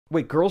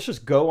Wait, girls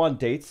just go on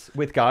dates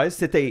with guys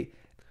that they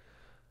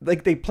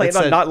plan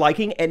on not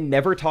liking and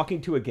never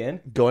talking to again?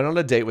 Going on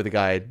a date with a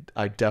guy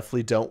I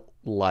definitely don't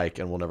like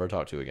and will never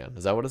talk to again.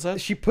 Is that what it says?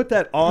 She put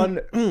that on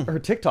her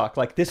TikTok.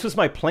 Like, this was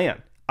my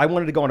plan. I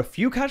wanted to go on a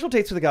few casual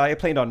dates with a guy I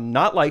planned on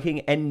not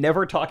liking and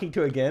never talking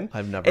to again.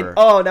 I've never. And,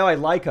 oh, now I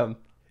like him.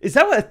 Is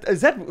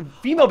that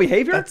female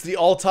behavior? That's the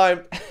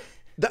all-time.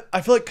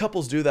 I feel like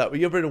couples do that. When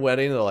you've been in a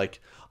wedding, they're like,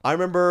 I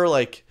remember,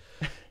 like,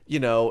 you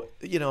know,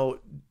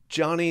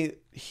 Johnny.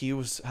 He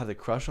had a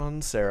crush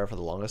on Sarah for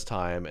the longest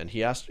time, and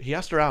he asked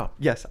her out.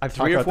 Yes, I've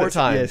talked 3 or about 4 this.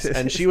 times, Yes.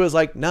 and she was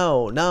like,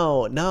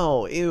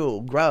 no,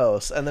 ew,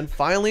 gross. And then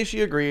finally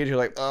she agreed. You're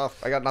like, oh,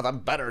 I got nothing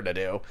better to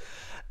do.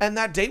 And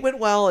that date went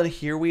well, and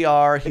here we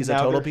are. He's a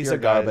total piece of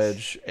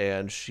garbage,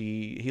 and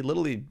she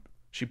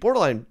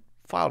borderline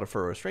filed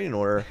for a restraining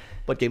order,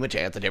 but gave him a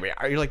chance, and here we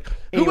are. You're like,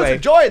 who was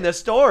enjoying this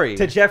story?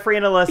 To Jeffrey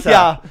and Alyssa.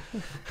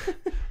 Yeah.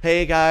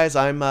 Hey guys,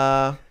 I'm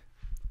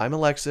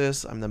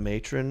Alexis. I'm the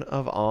matron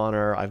of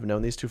honor. I've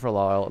known these two for a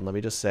while, and let me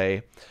just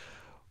say,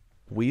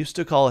 we used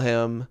to call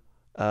him,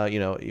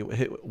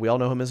 we all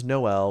know him as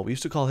Noel. We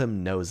used to call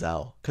him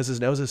Nozel because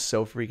his nose is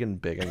so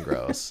freaking big and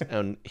gross,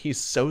 and he's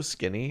so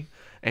skinny,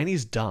 and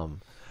he's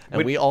dumb,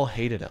 and we all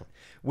hated him.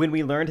 When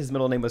we learned his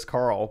middle name was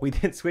Carl, we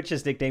then switched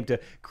his nickname to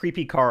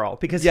Creepy Carl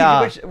because he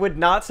would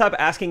not stop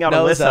asking out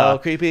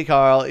Alyssa. Creepy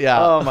Carl,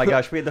 yeah. Oh my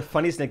gosh, we had the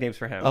funniest nicknames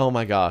for him. Oh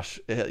my gosh,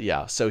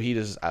 yeah. So he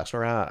just asking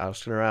her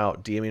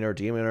out,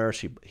 DMing her.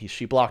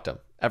 She blocked him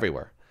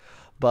everywhere.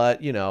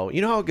 But you know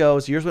how it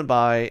goes. Years went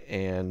by,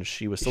 and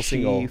she was still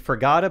single. She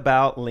forgot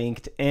about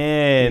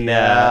LinkedIn.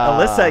 Yeah.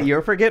 Alyssa,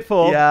 you're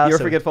forgetful. Yeah, you're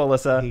forgetful,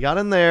 Alyssa. He got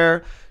in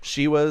there.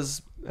 She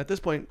was at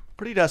this point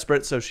pretty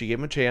desperate, so she gave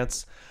him a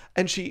chance.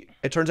 And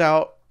it turns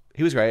out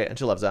he was great, and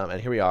she loves him, and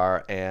here we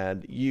are.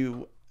 And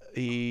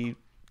he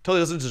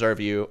totally doesn't deserve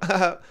you.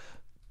 To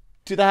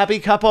the happy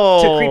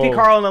couple. To Creepy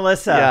Carl and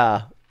Alyssa.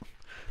 Yeah.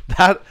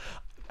 That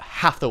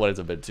half the weddings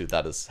I've been to,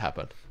 that has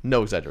happened.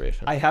 No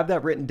exaggeration. I have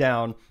that written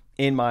down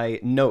in my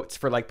notes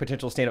for like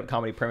potential stand-up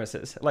comedy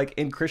premises. Like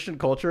in Christian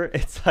culture,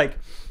 it's like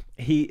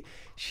he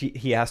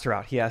asked her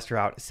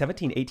out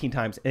 17, 18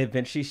 times, and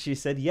eventually she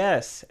said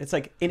yes. It's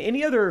like in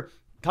any other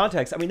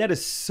context, I mean, that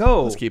is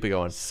so... Let's keep it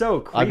going.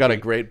 So creepy. I've got a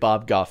great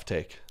Bob Goff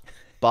take.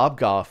 Bob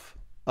Goff,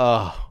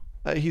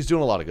 he's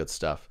doing a lot of good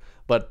stuff,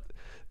 but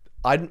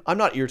I'm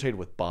not irritated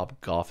with Bob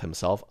Goff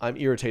himself. I'm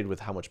irritated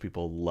with how much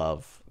people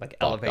love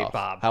elevate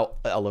Bob. How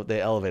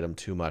they elevate him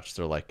too much.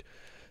 They're like,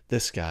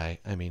 this guy,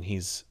 I mean,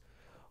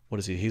 what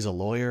is he? He's a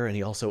lawyer, and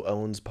he also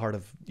owns part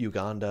of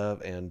Uganda,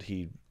 and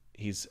he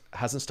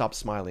hasn't stopped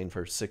smiling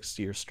for 6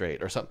 years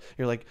straight or something.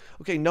 You're like,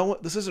 okay, no,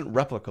 this isn't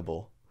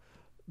replicable.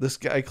 This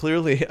guy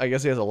clearly, I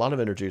guess he has a lot of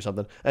energy or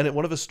something. And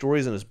one of his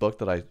stories in his book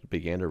that I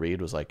began to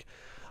read was like,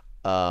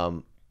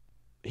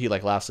 he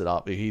like laughs it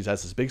off. He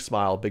has this big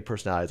smile, big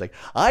personality. He's like,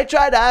 I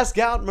tried to ask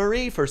out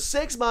Marie for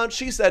 6 months.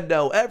 She said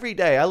no every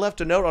day. I left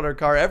a note on her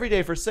car every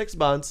day for 6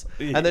 months.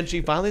 And then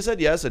she finally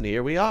said yes, and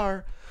here we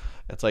are.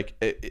 It's like,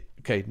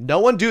 okay, no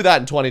one do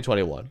that in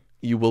 2021.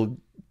 You will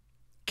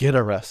get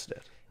arrested.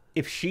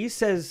 If she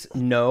says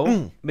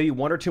no, maybe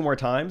 1 or 2 more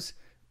times,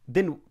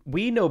 then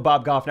we know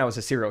Bob Goff now is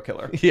a serial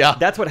killer. Yeah.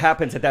 That's what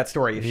happens at that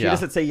story. If she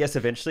doesn't say yes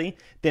eventually,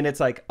 then it's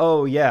like,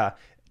 oh yeah,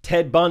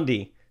 Ted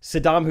Bundy,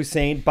 Saddam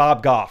Hussein,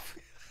 Bob Goff.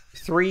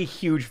 3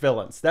 huge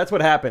villains. That's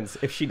what happens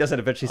if she doesn't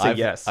eventually say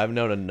yes. I've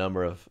known a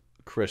number of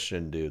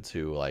Christian dudes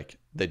who like,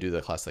 they do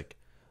the classic,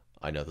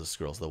 I know this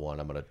girl's the one.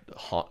 I'm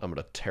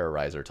gonna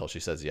terrorize her till she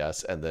says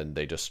yes, and then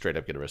they just straight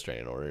up get a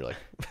restraining order. You're like,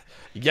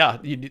 yeah,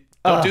 you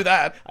don't do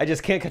that. I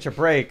just can't catch a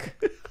break.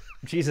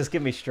 Jesus,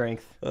 give me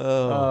strength.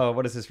 Oh,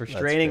 what is this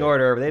restraining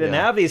order? They didn't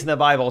have these in the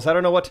Bible, so I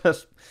don't know what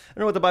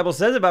the Bible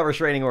says about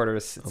restraining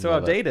orders. It's so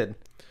outdated.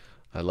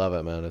 I love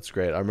it, man. It's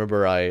great. I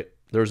remember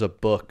there's a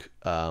book,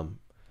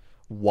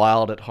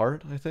 Wild at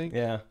Heart, I think.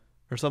 Yeah.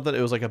 Or something.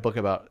 It was like a book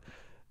about.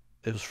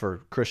 It was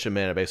for Christian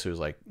men. It basically was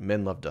like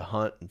men love to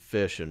hunt and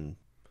fish and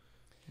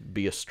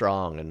be a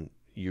strong, and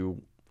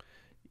you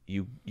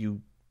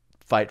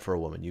fight for a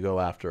woman. You go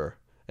after her,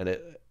 and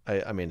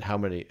I mean, how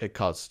many it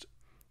cost?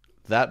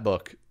 That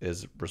book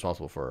is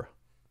responsible for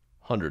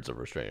hundreds of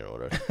restraining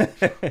orders.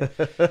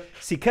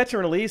 See, catch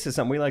and release is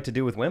something we like to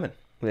do with women.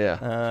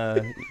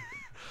 Yeah.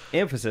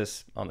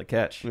 Emphasis on the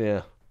catch.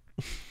 Yeah.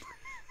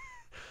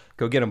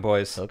 Go get them,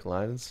 boys. Hook,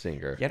 line, and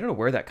sinker. Yeah, I don't know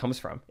where that comes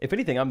from. If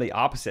anything, I'm the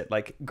opposite.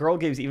 Like, girl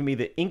gives even me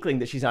the inkling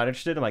that she's not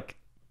interested. I'm like,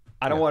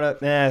 I don't want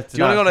to. Do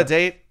you want to go on a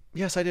date?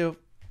 Yes, I do.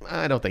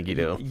 I don't think you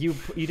do. You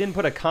didn't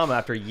put a comma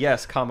after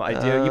yes, comma, I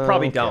do. You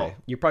probably don't.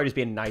 You're probably just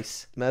being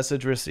nice.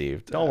 Message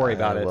received. Don't worry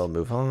about it. We'll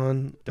move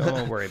on.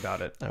 Don't worry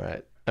about it. All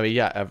right. I mean,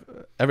 yeah,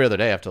 every other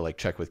day I have to like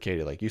check with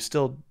Katie. Like, you're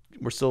still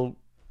good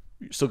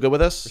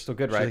with us? We're still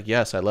good, She's right? like,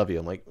 yes, I love you.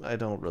 I'm like, I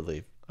don't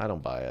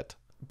buy it.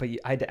 But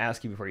I had to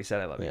ask you before you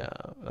said I love you. Yeah,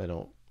 I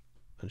don't.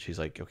 And she's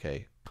like,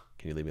 okay,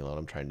 can you leave me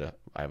alone?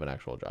 I have an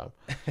actual job.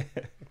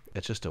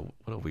 It's just what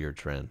a weird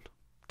trend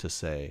to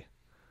say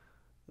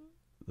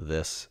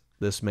this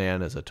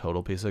man is a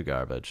total piece of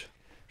garbage.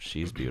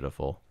 She's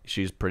beautiful.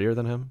 She's prettier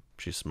than him.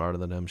 She's smarter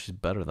than him. She's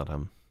better than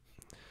him.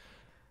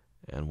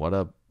 And what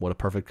a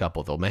perfect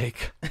couple they'll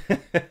make.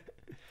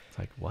 It's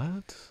like,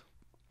 what?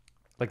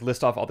 Like,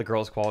 list off all the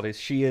girls' qualities.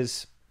 She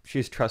is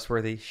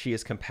trustworthy. She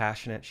is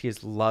compassionate. She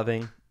is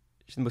loving.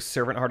 She's the most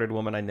servant-hearted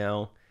woman I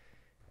know.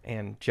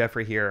 And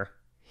Jeffrey here,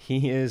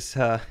 he is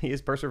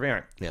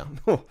perseverant. Yeah.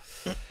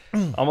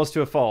 Almost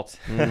to a fault.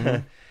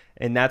 Mm-hmm.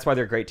 And that's why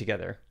they're great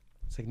together.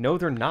 It's like, no,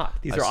 they're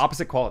not. These are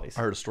opposite qualities.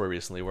 I heard a story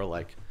recently where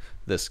like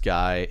this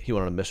guy, he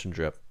went on a mission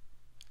trip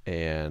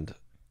and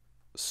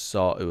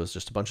saw it was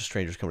just a bunch of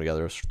strangers coming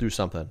together through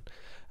something,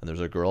 and there's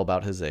a girl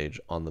about his age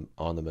on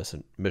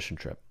the mission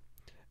trip,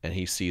 and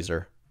he sees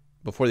her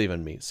before they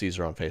even meet, sees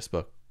her on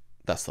Facebook.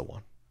 That's the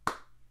one.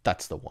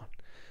 That's the one.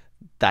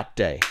 That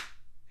day,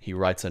 he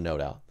writes a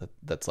note out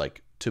that's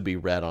like to be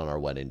read on our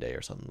wedding day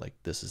or something. Like,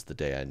 this is the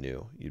day I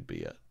knew you'd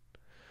be it.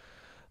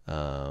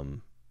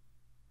 Come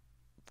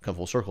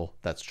full circle.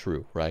 That's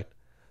true, right?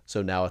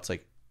 So now it's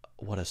like,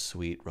 what a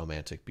sweet,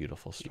 romantic,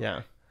 beautiful story.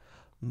 Yeah.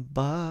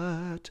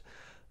 But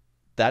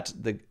that's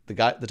the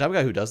type of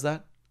guy who does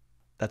that.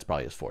 That's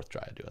probably his fourth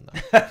try at doing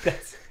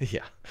that.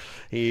 Yeah,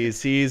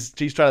 he's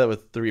tried that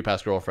with 3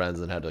 past girlfriends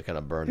and had to kind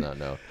of burn that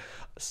note.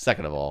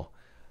 Second of all,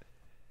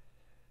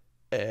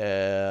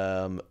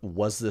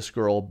 was this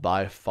girl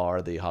by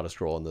far the hottest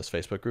girl in this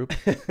Facebook group?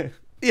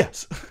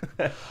 Yes,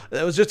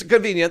 that was just a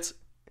convenience.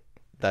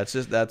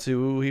 That's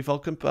who he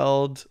felt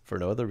compelled for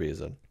no other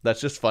reason. That's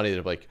just funny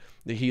that like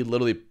he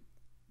literally.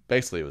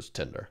 Basically, it was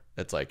Tinder.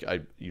 It's like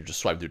you just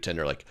swipe through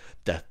Tinder like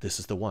this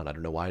is the one. I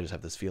don't know why, I just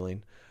have this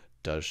feeling.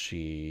 Does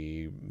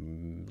she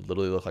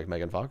literally look like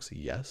Megan Fox?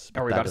 Yes.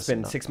 Are we about to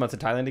spend 6 months in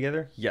Thailand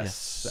together?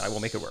 Yes. I will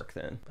make it work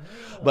then.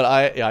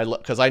 But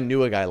because I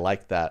knew a guy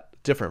like that,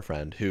 different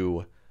friend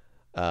who,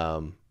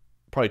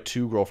 probably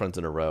 2 girlfriends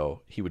in a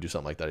row, he would do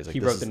something like that. He's like,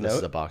 this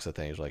is a box of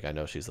things. Like, I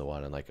know she's the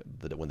one, and like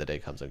when the day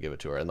comes, I'll give it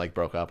to her. And like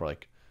broke up, or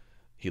like.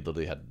 He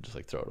literally had to just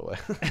like throw it away.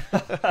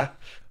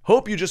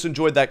 Hope you just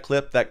enjoyed that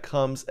clip that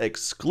comes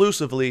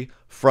exclusively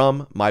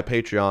from my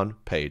Patreon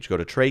page. Go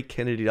to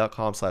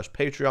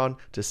TreyKennedy.com/Patreon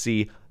to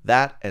see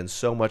that and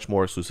so much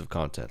more exclusive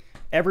content.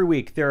 Every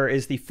week, there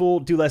is the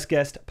full Do Less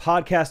Guest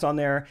podcast on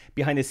there,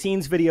 behind the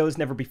scenes videos,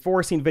 never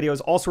before seen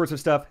videos, all sorts of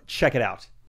stuff. Check it out.